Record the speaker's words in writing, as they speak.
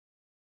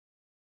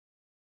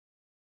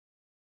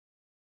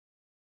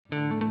The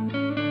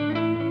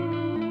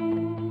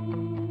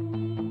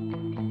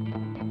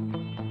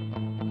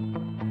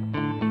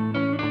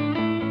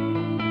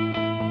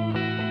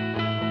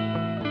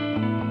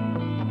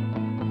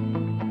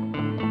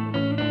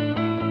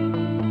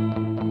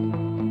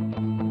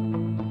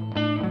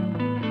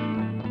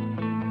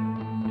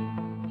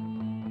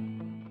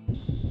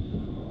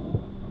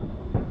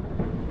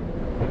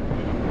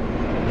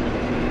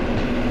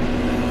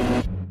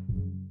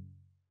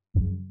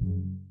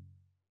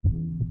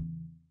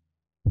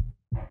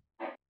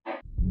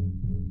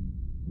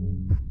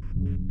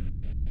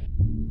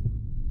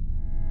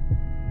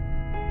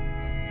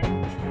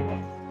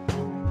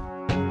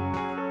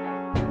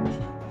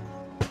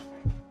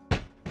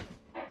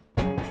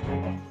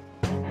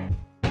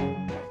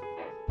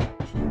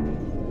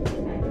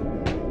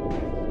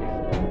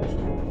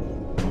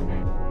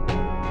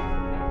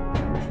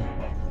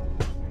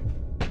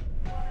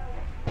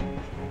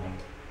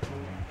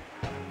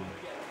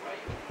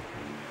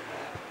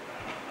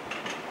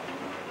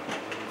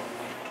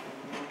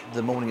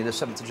morning of the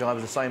 7th of July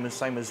was the same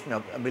as you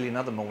know, a million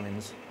other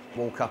mornings.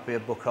 Walk up here,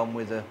 book on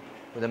with the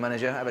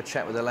manager, have a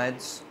chat with the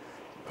lads,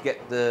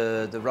 get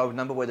the road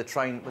number where the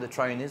train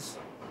is.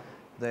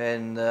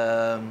 Then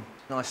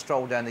nice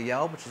stroll down the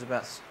yard, which is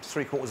about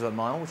 3/4 of a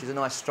mile, which is a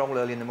nice stroll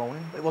early in the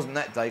morning. It wasn't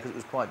that day because it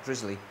was quite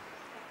drizzly.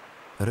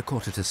 At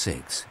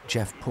 5:45,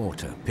 Jeff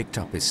Porter picked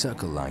up his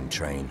Circle Line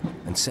train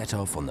and set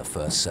off on the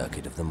first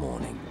circuit of the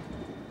morning.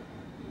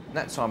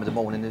 That time of the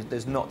morning,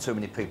 there's not too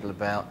many people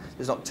about,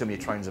 there's not too many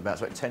trains about,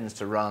 so it tends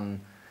to run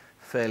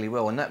fairly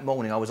well. And that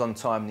morning I was on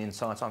time the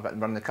entire time, in fact,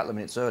 running a couple of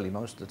minutes early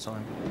most of the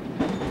time.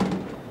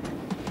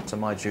 So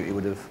my duty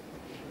would have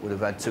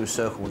had 2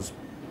 circles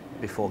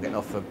before getting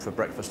off for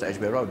breakfast at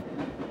Edgware Road.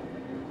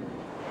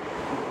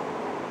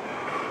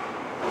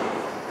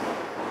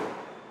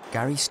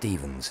 Gary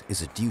Stevens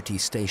is a duty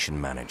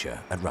station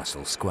manager at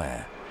Russell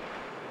Square.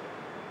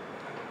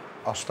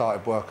 I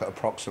started work at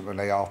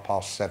approximately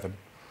 7:30.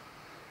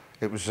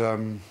 It was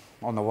on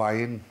the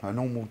way in, a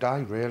normal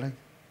day really.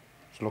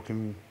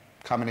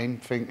 Coming in,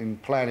 thinking,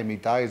 planning my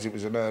day as it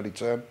was an early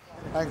turn.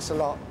 Thanks a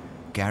lot.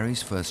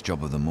 Gary's first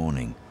job of the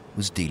morning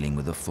was dealing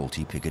with a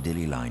faulty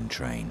Piccadilly line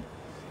train.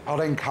 I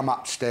then come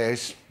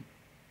upstairs,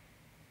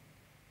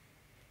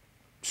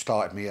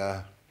 started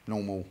my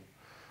normal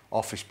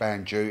office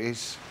band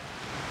duties.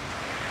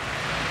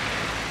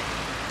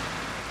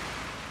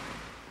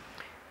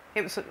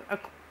 It was a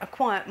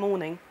quiet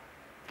morning,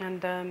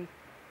 and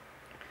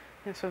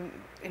so,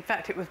 in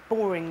fact, it was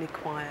boringly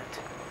quiet.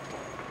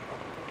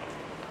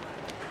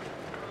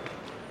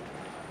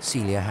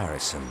 Celia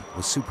Harrison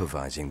was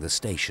supervising the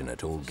station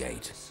at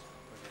Aldgate.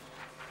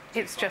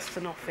 It's just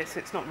an office,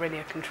 it's not really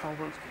a control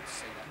room.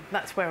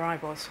 That's where I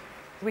was.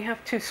 We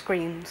have 2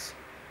 screens.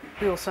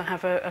 We also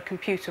have a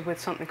computer with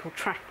something called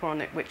tracker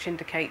on it, which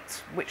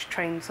indicates which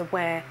trains are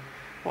where,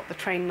 what the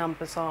train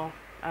numbers are,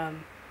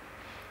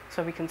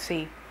 so we can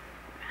see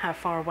how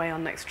far away our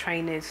next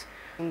train is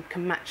and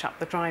can match up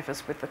the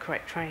drivers with the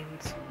correct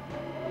trains.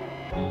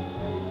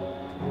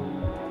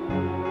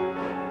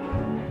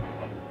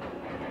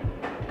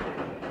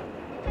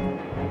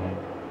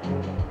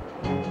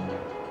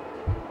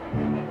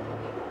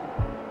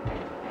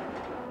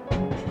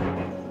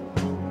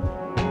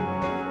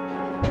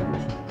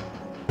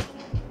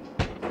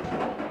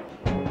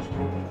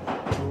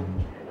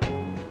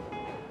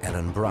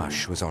 Ellen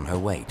Brush was on her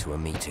way to a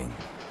meeting.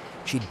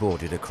 She'd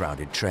boarded a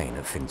crowded train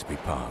at Finsbury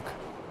Park.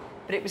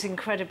 But it was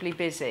incredibly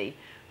busy.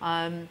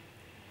 And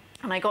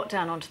I got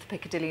down onto the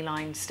Piccadilly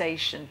line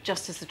station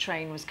just as the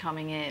train was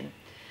coming in.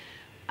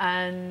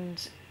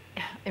 And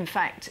in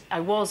fact,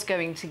 I was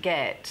going to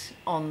get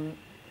on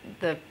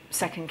the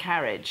second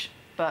carriage,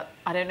 but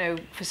I don't know,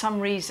 for some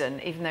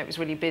reason, even though it was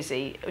really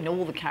busy in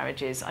all the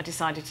carriages, I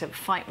decided to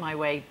fight my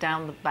way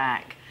down the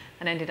back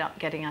and ended up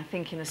getting, I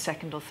think, in the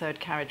second or third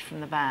carriage from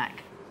the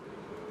back.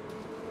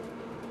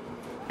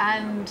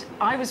 And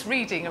I was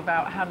reading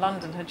about how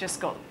London had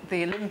just got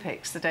the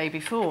Olympics the day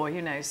before,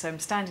 you know, so I'm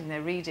standing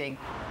there reading.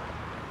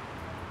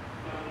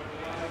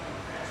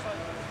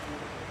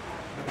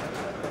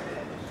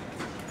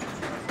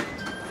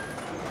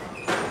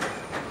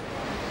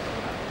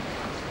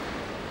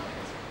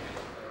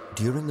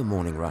 During the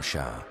morning rush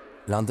hour,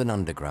 London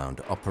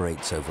Underground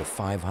operates over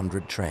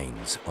 500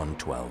 trains on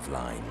 12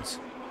 lines.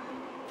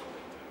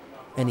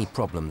 Any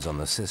problems on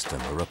the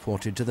system are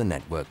reported to the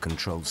Network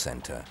Control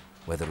Centre,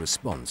 where the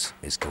response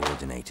is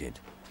coordinated.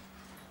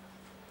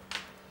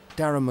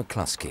 Darren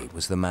McCluskey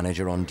was the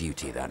manager on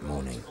duty that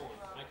morning.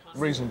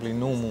 Reasonably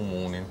normal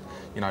morning,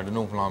 you know, the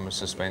Northern Line was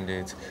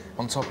suspended.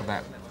 On top of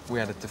that, we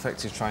had a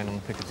defective train on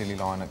the Piccadilly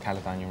line at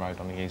Caledonia Road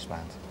on the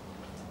eastbound.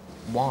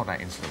 While that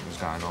incident was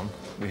going on,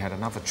 we had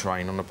another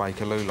train on the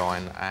Bakerloo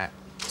line at,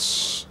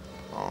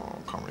 oh,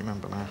 I can't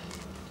remember now,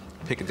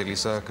 Piccadilly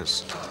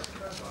Circus,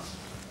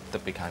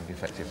 that became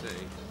defective.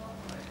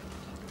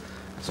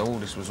 So all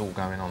this was all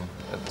going on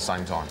at the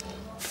same time.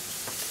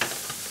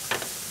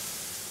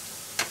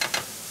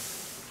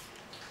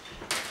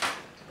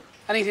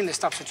 Anything that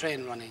stops a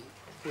train running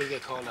we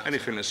get called out.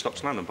 Anything that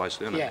stops London,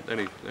 basically, isn't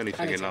it?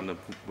 Anything in London,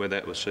 we're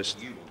there to assist.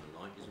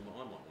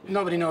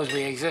 Nobody knows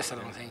we exist, I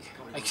don't think,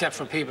 except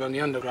for people on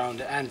the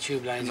underground and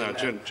tube lines. No,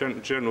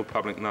 general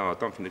public, no, I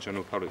don't think the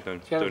general public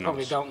don't general know.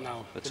 Public don't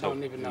know. They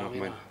don't even know,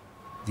 you know.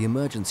 The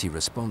Emergency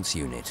Response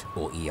Unit,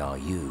 or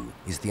ERU,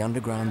 is the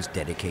Underground's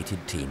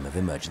dedicated team of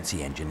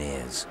emergency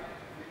engineers.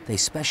 They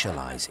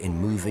specialise in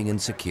moving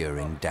and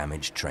securing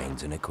damaged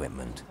trains and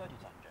equipment.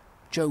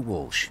 Joe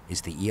Walsh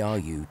is the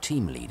ERU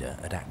team leader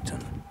at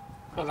Acton.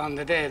 Well, on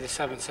the day of the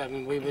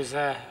 7/7, we was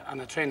on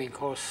a training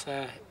course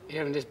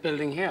here in this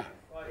building here.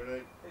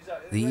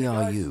 The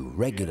ERU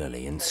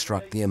regularly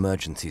instruct the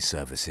emergency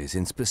services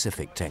in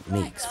specific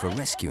techniques for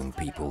rescuing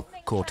people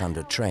caught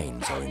under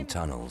trains or in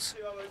tunnels.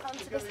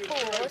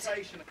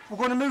 We're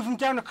going to move them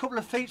down a couple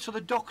of feet so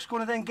the dock's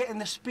going to then get in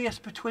the space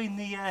between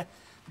the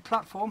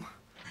platform.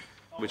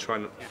 We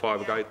train the fire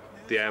brigade,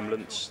 the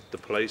ambulance, the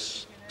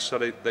police. So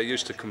they're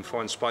used to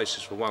confined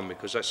spaces for one,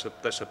 because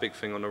that's a big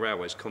thing on the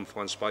railways,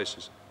 confined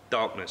spaces.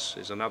 Darkness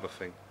is another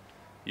thing.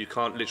 You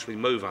can't literally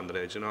move under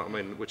there, do you know what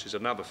I mean? Which is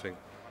another thing.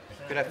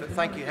 Good effort.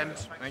 Thank you,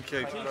 Hems. Thank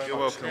you. You're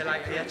welcome. See you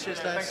later. Yeah,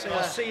 cheers, lads.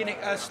 I'll see you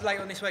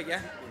later on this week,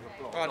 yeah?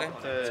 All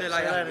right then. See you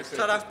later.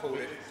 Ta-da. Pulled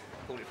it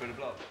through the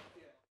block.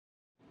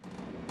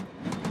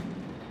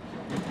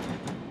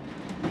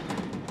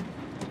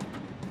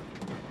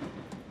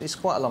 It's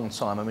quite a long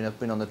time. I mean, I've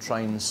been on the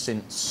train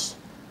since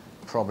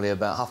probably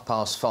about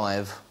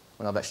 5:30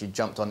 when I've actually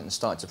jumped on it and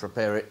started to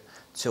prepare it,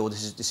 till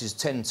this is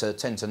 10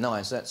 to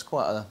 9, so that's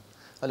quite a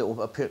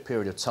little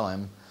period of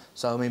time.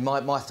 So I mean,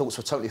 my thoughts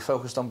were totally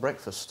focused on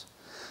breakfast.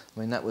 I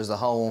mean, that was the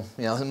whole,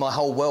 you know, my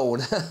whole world.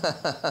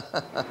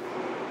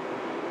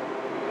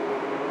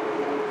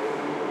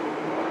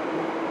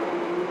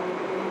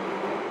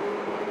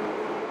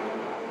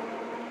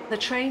 The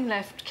train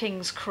left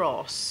King's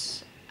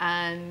Cross,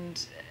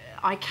 and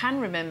I can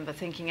remember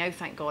thinking, oh,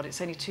 thank God,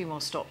 it's only 2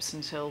 more stops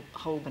until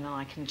Holborn and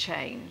I can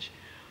change.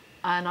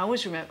 And I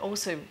always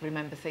also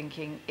remember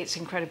thinking, it's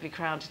incredibly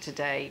crowded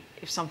today.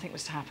 If something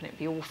was to happen, it'd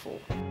be awful.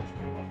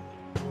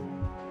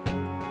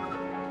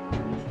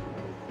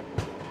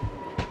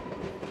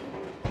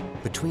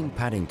 Between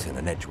Paddington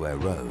and Edgware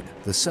Road,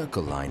 the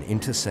Circle Line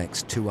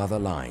intersects 2 other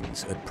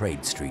lines at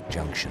Praed Street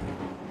Junction.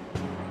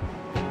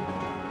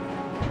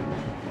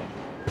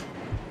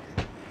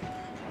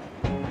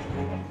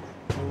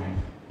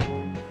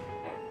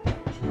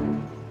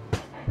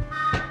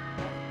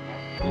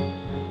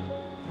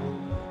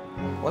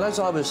 Well, as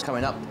I was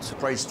coming up to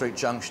Praed Street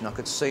Junction, I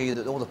could see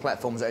that all the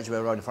platforms at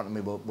Edgware Road in front of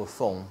me were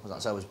full. As I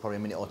say, I was probably a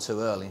minute or 2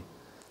 early.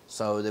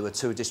 So there were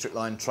 2 district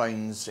line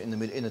trains in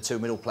the 2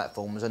 middle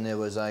platforms, and there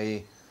was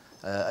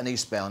an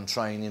eastbound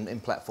train in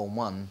platform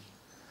 1.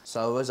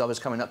 So as I was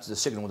coming up to the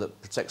signal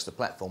that protects the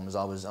platforms,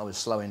 I was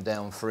slowing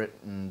down for it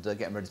and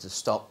getting ready to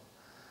stop.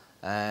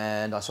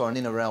 And I saw an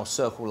inner rail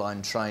Circle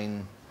Line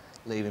train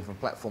leaving from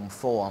platform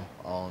 4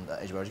 on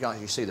Edgware Road. You can't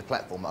actually see the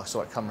platform, but I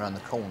saw it come around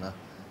the corner.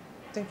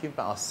 Thinking,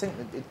 but I think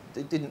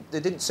it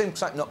didn't seem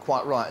something not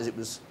quite right as it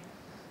was,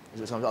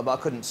 but I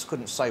couldn't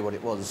say what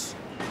it was.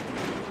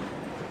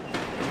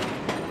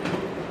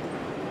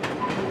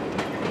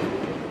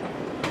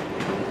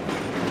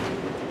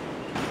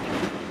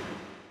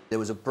 There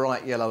was a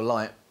bright yellow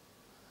light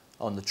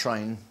on the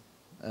train,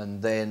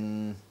 and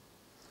then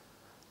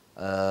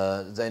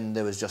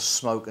there was just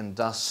smoke and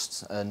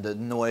dust and a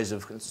noise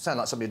of, it sounded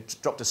like somebody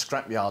had dropped a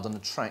scrapyard on the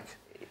track.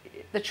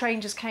 The train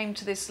just came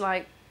to this,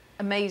 like,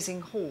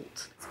 amazing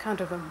halt. It's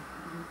kind of a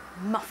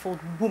muffled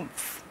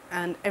whoomph,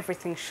 and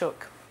everything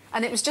shook.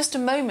 And it was just a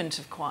moment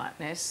of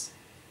quietness,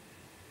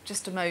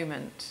 just a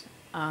moment,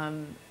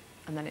 and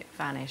then it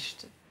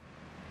vanished.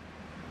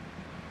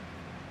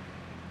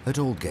 At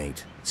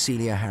Aldgate,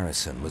 Celia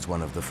Harrison was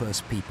one of the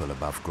first people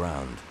above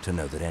ground to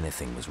know that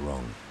anything was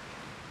wrong.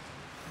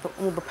 But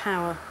all the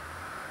power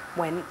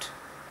went.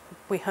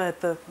 We heard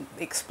the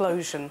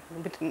explosion.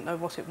 We didn't know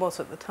what it was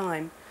at the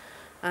time.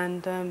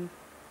 And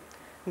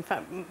in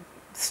fact,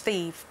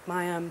 Steve,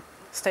 my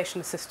station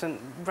assistant,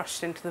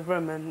 rushed into the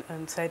room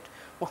and said,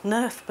 "What on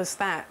earth was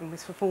that?" And we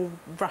sort of all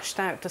rushed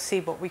out to see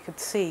what we could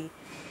see.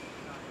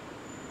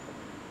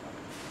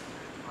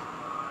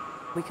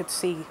 We could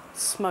see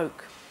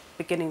smoke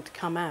beginning to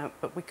come out,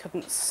 but we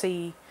couldn't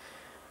see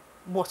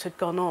what had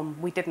gone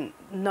on. We didn't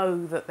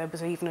know that there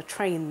was even a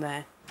train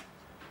there.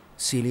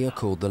 Celia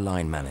called the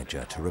line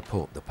manager to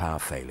report the power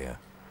failure.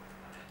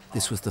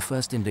 This was the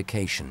first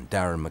indication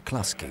Darren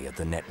McCluskey at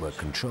the Network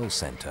Control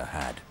Centre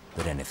had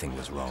that anything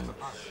was wrong.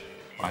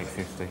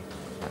 8:50,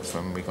 that's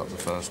when we got the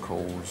first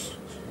calls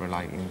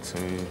relating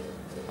to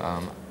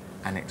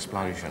an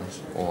explosion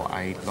or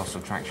a loss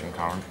of traction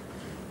current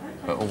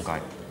at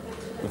Aldgate.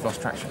 We've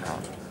lost traction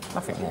current.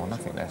 Nothing more,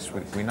 nothing less.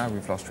 We know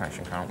we've lost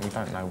traction current, we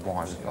don't know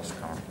why we've lost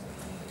current.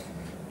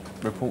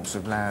 Reports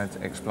of loud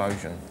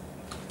explosion,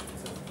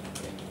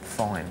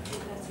 fine,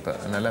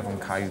 but an 11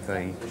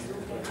 kV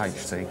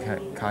HT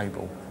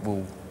cable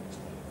will,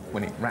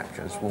 when it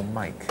ruptures, will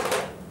make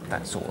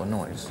that sort of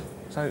noise.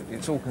 So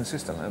it's all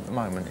consistent. At the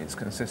moment, it's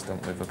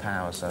consistent with a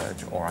power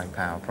surge or a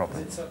power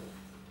problem.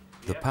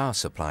 The power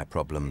supply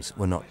problems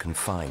were not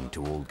confined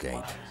to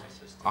Aldgate.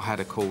 I had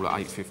a call at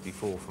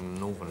 8:54 from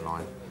the Northern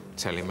Line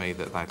telling me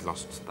that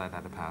they'd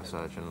had a power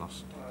surge and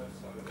lost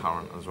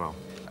current as well.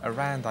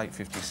 Around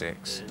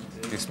 8:56,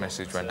 this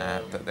message went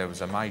out that there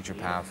was a major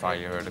power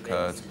failure had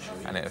occurred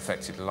and it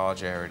affected a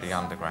large area of the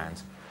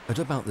underground. At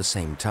about the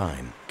same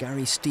time,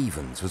 Gary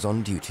Stevens was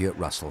on duty at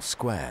Russell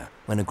Square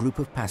when a group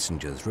of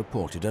passengers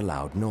reported a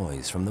loud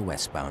noise from the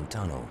westbound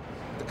tunnel.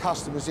 The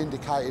customers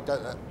indicated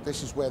that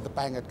this is where the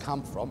bang had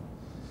come from.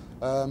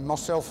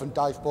 Myself and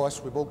Dave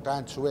Boyce, we walked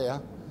down to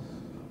here.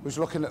 We was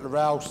looking at the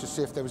rails to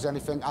see if there was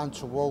anything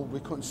untoward. We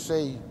couldn't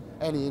see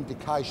any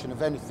indication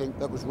of anything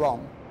that was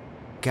wrong.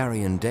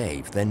 Gary and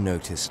Dave then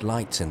noticed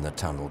lights in the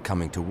tunnel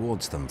coming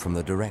towards them from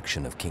the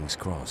direction of King's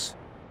Cross.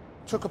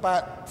 Took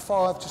about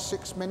 5 to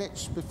 6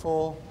 minutes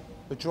before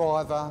the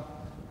driver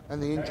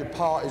and the injured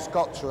parties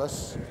got to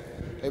us.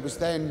 It was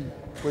then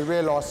we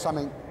realised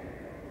something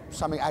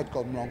had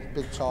gone wrong,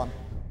 big time.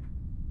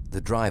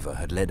 The driver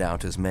had led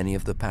out as many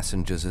of the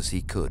passengers as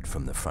he could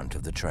from the front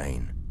of the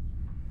train.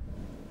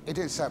 He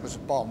didn't say it was a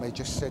bomb, he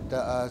just said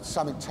that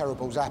something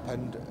terrible's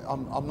happened.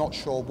 I'm not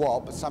sure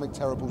what, but something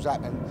terrible's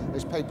happened.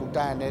 There's people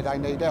down there, they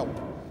need help.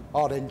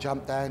 I then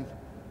jumped down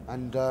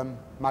and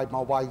made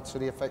my way to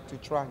the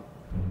affected train.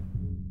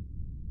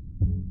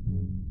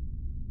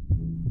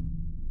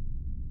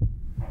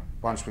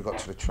 Once we got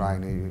to the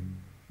train,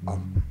 I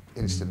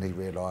instantly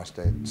realised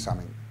that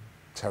something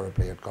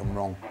terribly had gone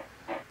wrong.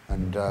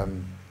 And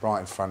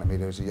right in front of me,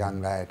 there was a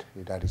young lad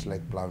who'd had his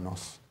leg blown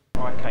off.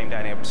 I came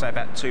down here, say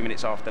about 2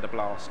 minutes after the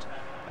blast.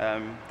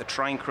 The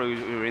train crew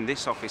who were in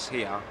this office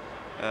here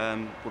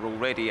were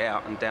already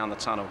out and down the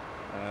tunnel.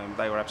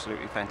 They were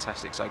absolutely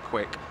fantastic, so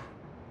quick.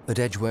 At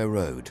Edgware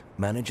Road,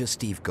 manager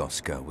Steve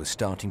Gosker was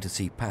starting to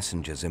see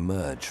passengers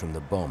emerge from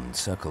the bombed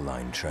Circle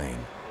Line train.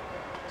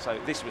 So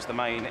this was the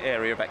main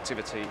area of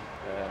activity,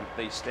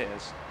 these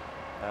stairs,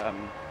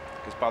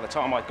 because by the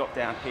time I got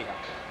down here,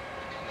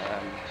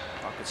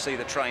 I could see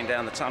the train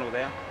down the tunnel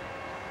there.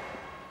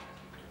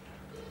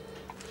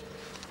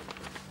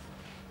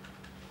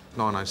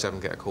 907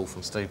 get a call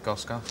from Steve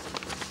Gosker.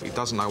 He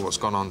doesn't know what's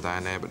gone on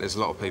down there, but there's a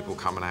lot of people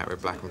coming out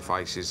with blackened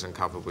faces and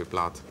covered with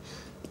blood.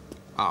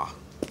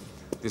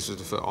 This was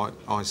the first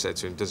I said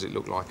to him, does it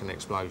look like an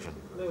explosion?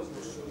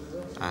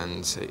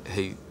 And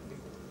he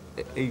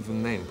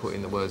even then,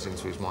 putting the words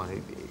into his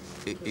mind,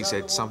 he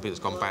said, something's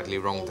gone badly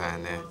wrong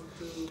down there.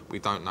 We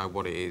don't know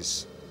what it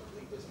is.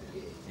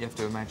 You have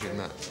to imagine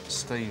that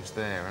Steve's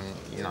there and,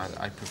 you know,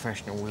 a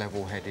professional,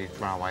 level-headed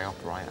railway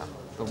operator,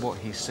 but what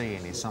he's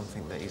seeing is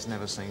something that he's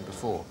never seen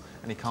before,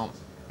 and he can't,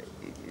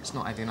 it's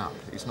not adding up.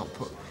 It's not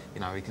put,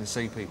 you know, he can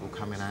see people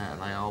coming out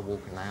and they are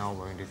walking, they are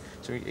wounded,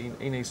 so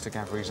he needs to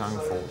gather his own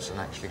thoughts and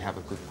actually have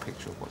a good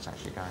picture of what's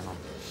actually going on.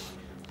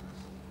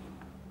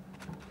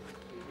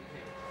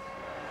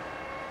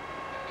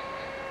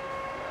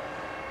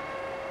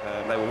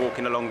 They were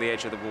walking along the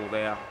edge of the wall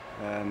there,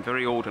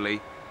 very orderly,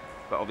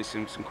 but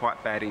obviously some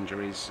quite bad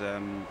injuries,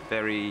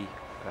 very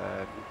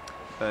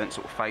burnt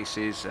sort of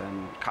faces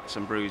and cuts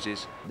and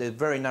bruises. There's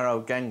very narrow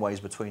gangways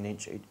between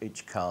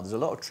each car. There's a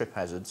lot of trip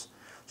hazards,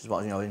 which is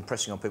what, you know,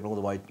 impressing on people all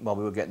the way while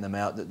we were getting them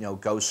out, that, you know,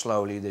 go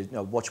slowly, you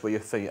know, watch where your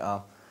feet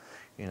are,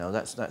 you know,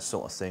 that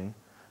sort of thing.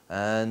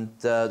 And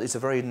it's a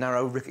very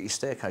narrow, rickety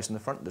staircase in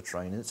the front of the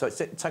train, and so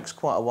it takes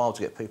quite a while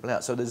to get people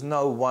out. So there's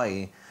no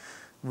way,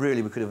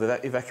 really, we could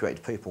have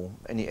evacuated people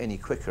any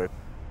quicker.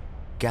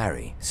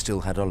 Gary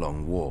still had a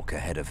long walk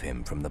ahead of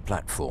him from the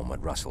platform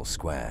at Russell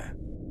Square.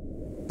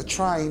 The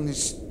train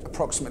is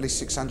approximately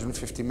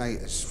 650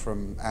 metres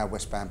from our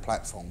westbound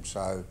platform,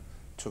 so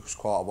it took us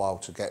quite a while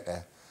to get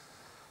there.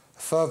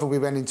 The further we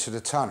went into the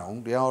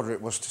tunnel, the harder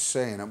it was to see,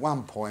 and at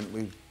one point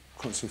we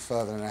couldn't see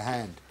further than a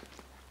hand.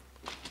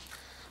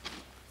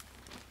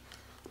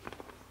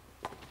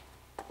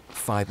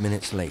 5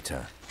 minutes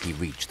later, he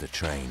reached the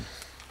train.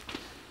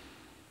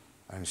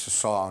 And it's a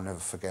sight I'll never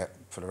forget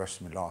for the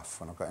rest of my life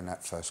when I got in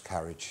that first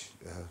carriage.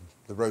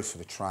 The roof of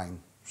the train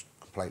was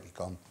completely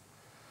gone.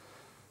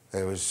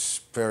 There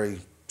was very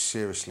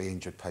seriously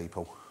injured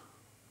people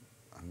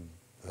and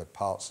they had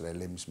parts of their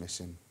limbs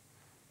missing,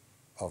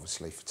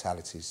 obviously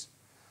fatalities,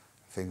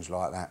 things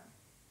like that.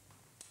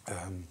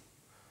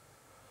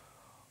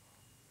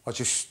 I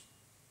just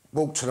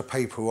walked to the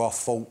people who I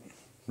thought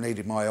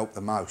needed my help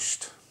the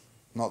most.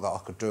 Not that I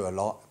could do a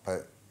lot,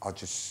 but I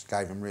just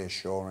gave them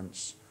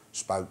reassurance,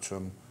 spoke to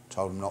them,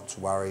 told them not to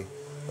worry.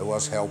 There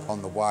was help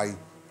on the way,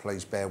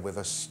 please bear with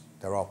us,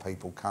 there are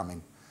people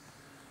coming.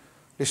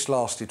 This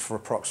lasted for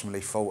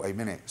approximately 40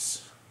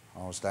 minutes.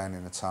 I was down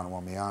in the tunnel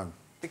on my own.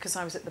 Because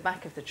I was at the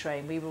back of the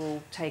train, we were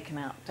all taken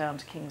out down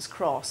to King's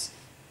Cross,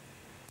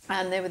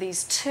 and there were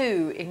these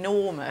two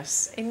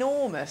enormous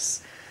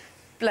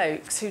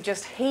blokes who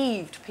just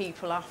heaved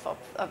people up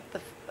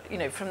the, you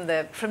know, from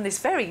this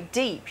very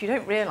deep. You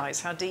don't realise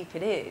how deep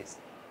it is.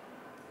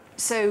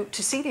 So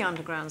to see the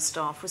underground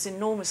staff was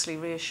enormously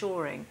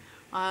reassuring,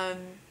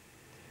 and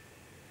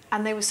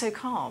they were so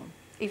calm,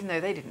 even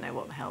though they didn't know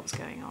what the hell was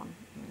going on.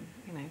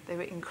 You know, they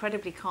were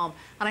incredibly calm.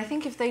 And I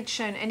think if they'd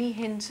shown any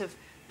hint of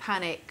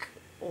panic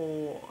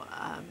or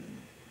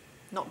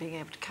not being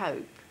able to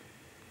cope,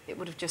 it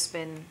would have just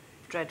been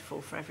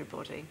dreadful for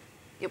everybody.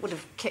 It would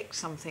have kicked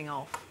something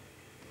off.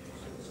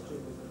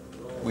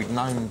 We'd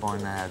known by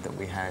now that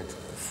we had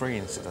 3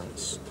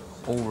 incidents,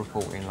 all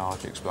reporting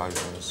large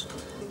explosions,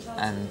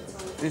 and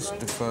this is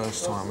the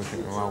first time we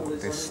think, well,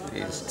 this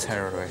is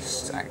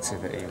terrorist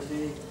activity.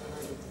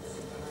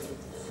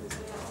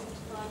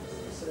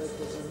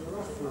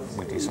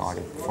 We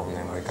decided from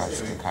then we'd go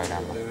to the Code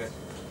Amber.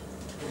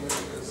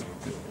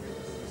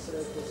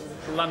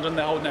 London,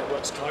 the whole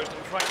network's closed, I'm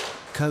afraid.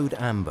 Code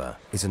Amber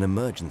is an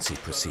emergency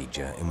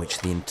procedure in which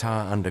the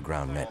entire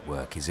underground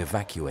network is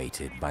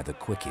evacuated by the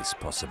quickest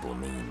possible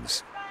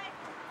means.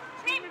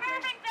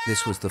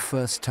 This was the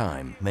first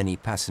time many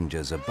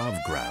passengers above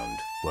ground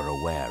were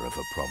aware of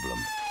a problem.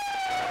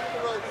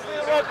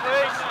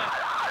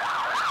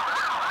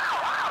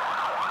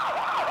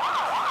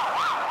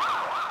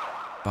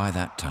 By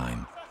that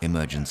time,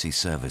 emergency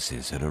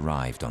services had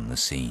arrived on the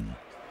scene.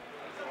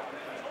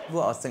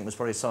 What I think was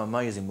probably so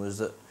amazing was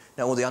that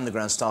all the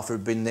underground staff who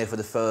had been there for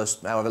the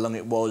first, however long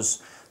it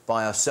was,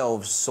 by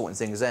ourselves sorting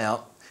things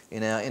out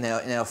in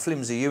our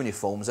flimsy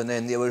uniforms, and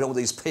then there were all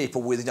these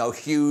people with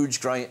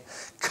huge, great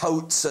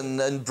coats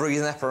and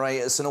breathing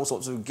apparatus and all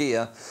sorts of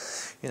gear.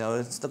 It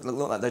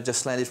looked like they'd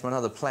just landed from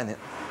another planet.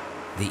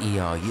 The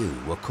ERU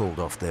were called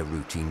off their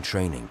routine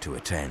training to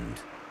attend.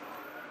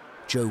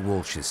 Joe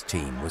Walsh's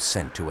team was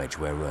sent to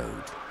Edgware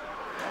Road.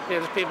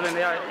 There's people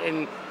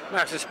in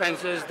Marks and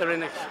Spencer's. They're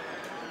in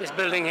this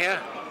building here.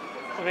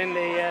 They're in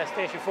the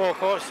Station 4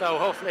 course, so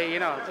hopefully,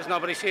 there's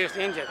nobody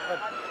seriously injured.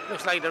 But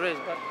looks like there is.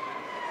 But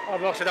our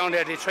blocks are down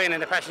there training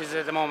the passengers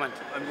at the moment.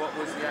 And what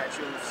was the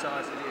actual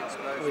size of the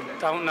explosion? We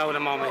don't know at the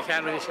moment.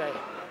 Can't really say.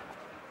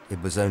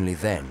 It was only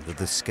then that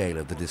the scale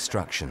of the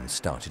destruction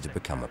started to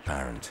become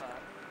apparent.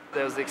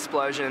 There was the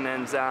explosion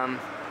and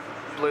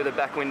blew the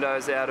back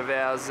windows out of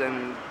ours,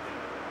 and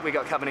we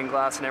got covered in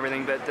glass and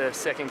everything, but the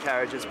second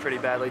carriage is pretty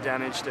badly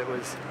damaged. It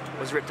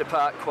was ripped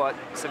apart quite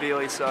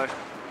severely, so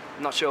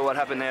I'm not sure what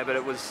happened there, but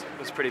it was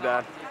pretty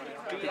bad.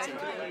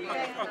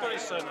 I've got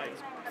his surname.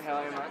 How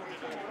are you, mate?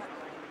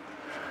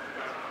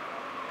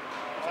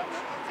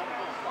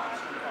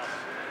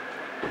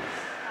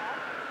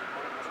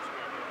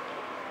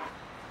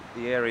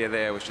 The area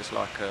there was just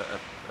like a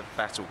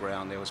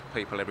battleground. There was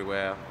people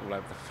everywhere, all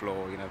over the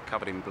floor,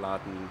 covered in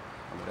blood and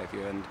what have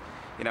you. And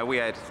we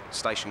had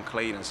station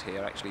cleaners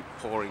here actually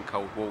pouring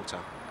cold water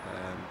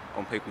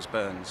on people's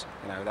burns.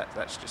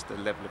 That's just the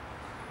level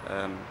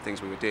of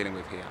things we were dealing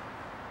with here.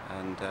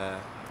 And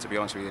to be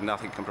honest with you,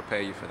 nothing can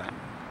prepare you for that.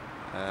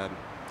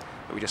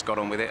 But we just got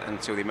on with it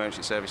until the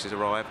emergency services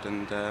arrived,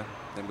 and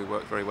then we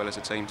worked very well as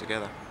a team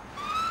together.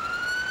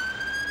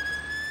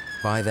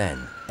 By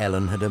then,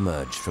 Ellen had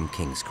emerged from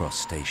King's Cross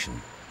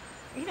Station.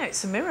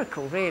 It's a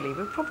miracle, really. We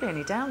were probably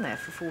only down there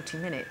for 40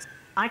 minutes.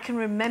 I can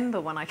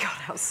remember when I got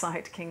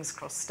outside King's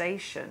Cross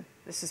Station,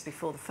 this was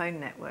before the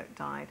phone network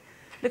died,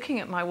 looking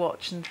at my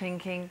watch and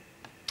thinking,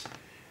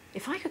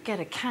 if I could get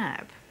a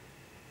cab,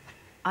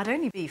 I'd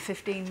only be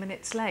 15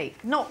 minutes late.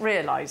 Not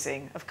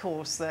realising, of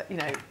course, that,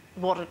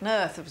 what on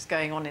earth was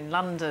going on in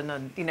London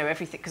and,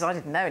 everything, because I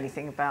didn't know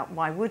anything about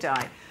why would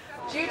I.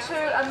 Due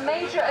to a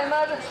major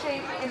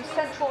emergency in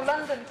central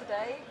London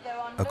today, there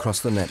are no... Across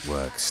the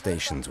network,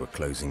 stations were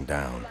closing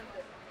down.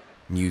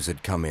 News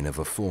had come in of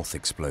a 4th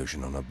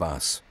explosion on a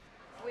bus.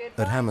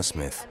 At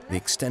Hammersmith, the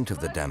extent of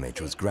the damage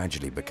was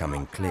gradually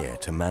becoming clear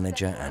to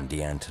manager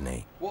Andy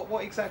Anthony.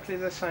 What exactly are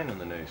they saying on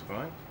the news,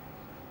 Brian?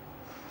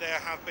 There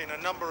have been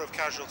a number of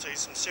casualties,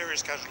 some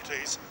serious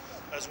casualties,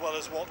 as well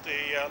as what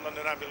the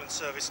London Ambulance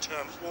Service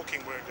terms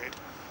walking wounded,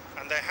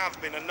 and there have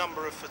been a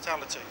number of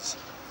fatalities.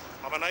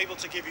 I'm unable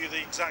to give you the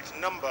exact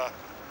number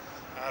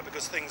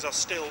because things are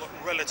still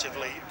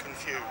relatively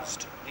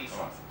confused.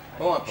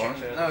 All right,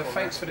 Brian. No,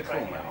 thanks for the call,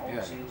 mate.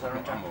 Yeah,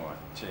 I'm all right.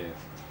 Cheers.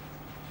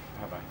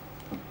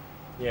 Bye-bye.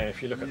 Yeah,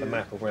 if you look at the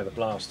map of where the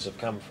blasts have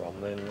come from,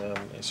 then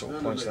it sort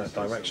of points that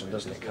direction,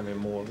 doesn't it? Coming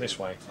more this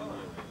way.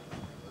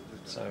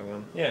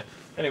 So, yeah.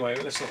 Anyway,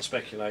 let's not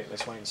speculate.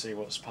 Let's wait and see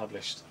what's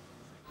published.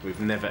 We've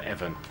never,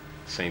 ever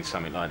seen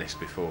something like this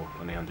before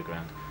on the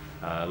Underground.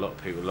 A lot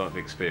of people, a lot of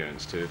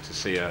experience to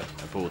see a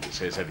board that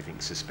says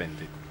everything's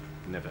suspended.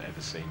 Never,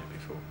 ever seen it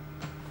before.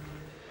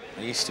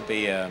 I used to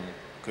be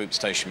group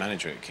station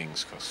manager at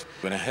King's Cross.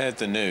 When I heard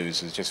the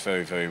news, I was just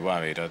very, very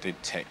worried. I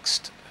did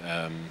text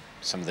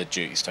some of the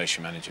duty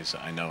station managers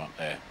that I know up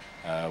there,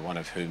 one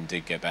of whom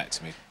did get back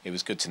to me. It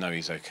was good to know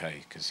he's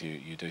okay, because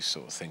you do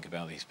sort of think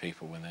about these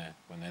people when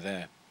they're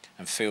there,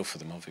 and feel for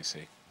them,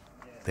 obviously.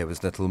 There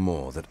was little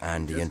more that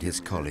Andy and his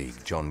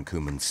colleague John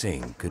Kuman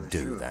Singh could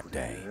do that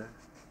day.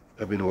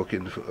 I've been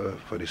working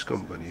for this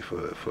company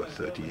for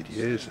 38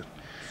 years.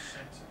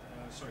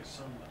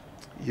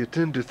 You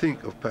tend to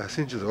think of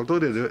passengers, although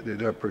they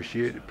don't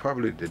appreciate it,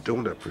 probably they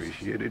don't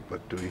appreciate it,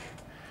 but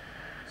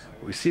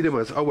we see them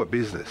as our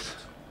business.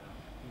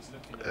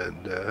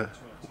 And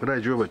when I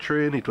drove a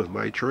train, it was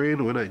my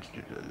train. When I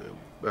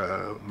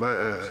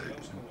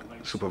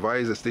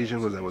supervised the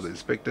station, when I was an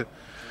inspector,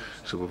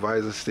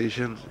 supervisor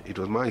station, it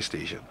was my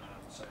station.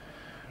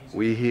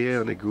 We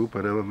here in the group,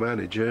 and I'm a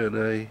manager,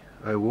 and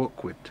I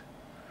work with.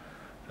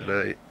 And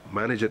I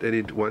manage at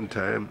any one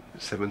time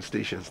 7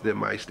 stations. They're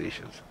my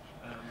stations.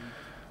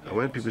 And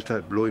when people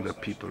start blowing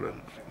up people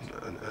and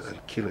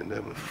killing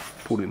them and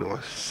pulling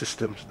our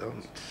systems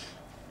down,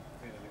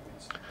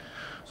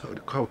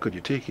 how could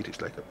you take it?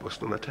 It's like a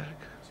personal attack.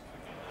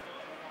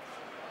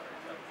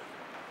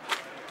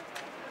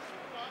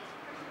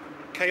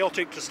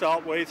 Chaotic to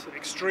start with,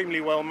 extremely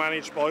well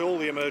managed by all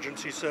the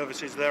emergency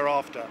services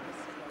thereafter.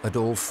 At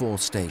all 4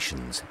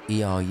 stations,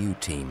 ERU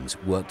teams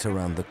worked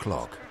around the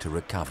clock to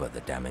recover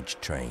the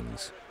damaged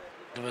trains.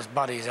 There was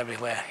bodies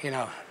everywhere, you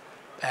know,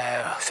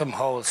 some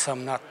holes,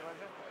 some not.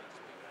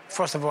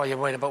 First of all, you're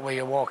worried about where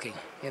you're walking,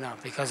 you know,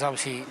 because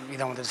obviously you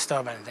don't want to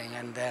disturb anything,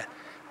 and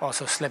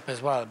also slip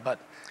as well. But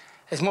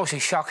it's mostly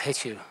shock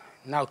hits you.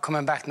 Now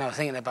coming back now,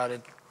 thinking about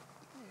it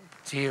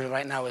to you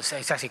right now, it's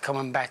actually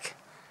coming back,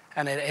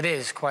 and it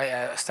is quite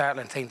a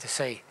startling thing to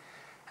see.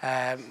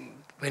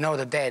 We know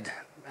they're dead,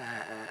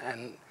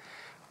 and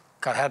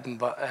God help them,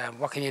 but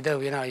what can you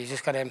do? You know, you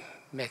just got to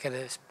make it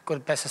as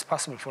good, best as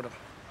possible for them.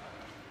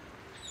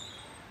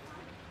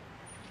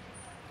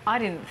 I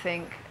didn't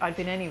think I'd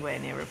been anywhere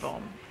near a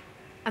bomb.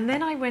 And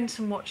then I went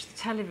and watched the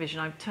television.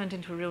 I turned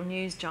into a real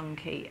news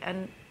junkie,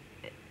 and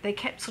they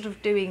kept sort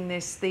of doing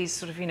these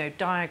sort of, you know,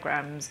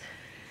 diagrams.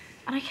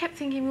 And I kept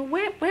thinking,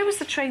 well, where was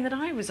the train that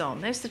I was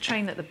on? There's the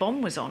train that the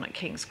bomb was on at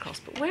King's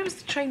Cross, but where was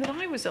the train that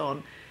I was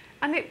on?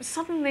 And it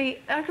suddenly,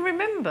 I can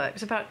remember, it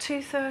was about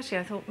 2:30.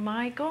 I thought,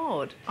 my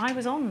God, I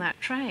was on that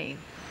train.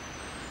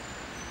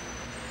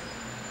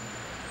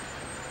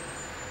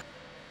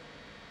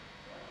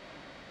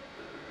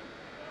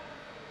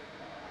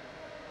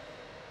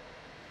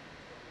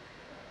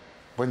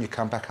 When you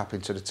come back up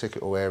into the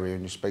ticket hall area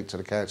and you speak to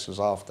the councillors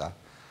after,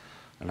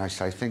 and they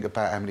say, think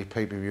about how many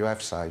people you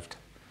have saved.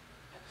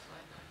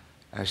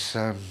 It's,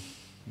 I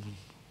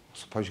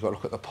suppose you've got to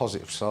look at the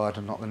positive side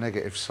and not the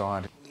negative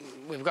side.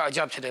 We've got a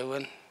job to do,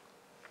 and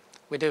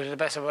we do it to the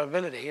best of our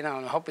ability, you know,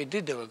 and I hope we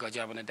did do a good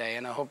job on the day,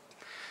 and I hope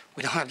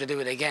we don't have to do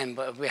it again,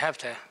 but if we have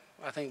to,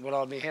 I think we'll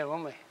all be here,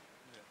 won't we?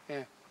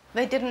 Yeah.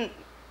 They didn't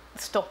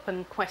stop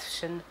and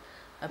question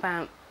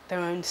about their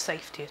own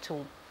safety at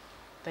all.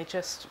 They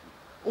just,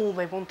 all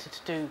they wanted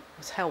to do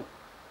was help.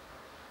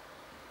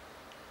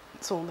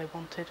 That's all they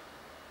wanted.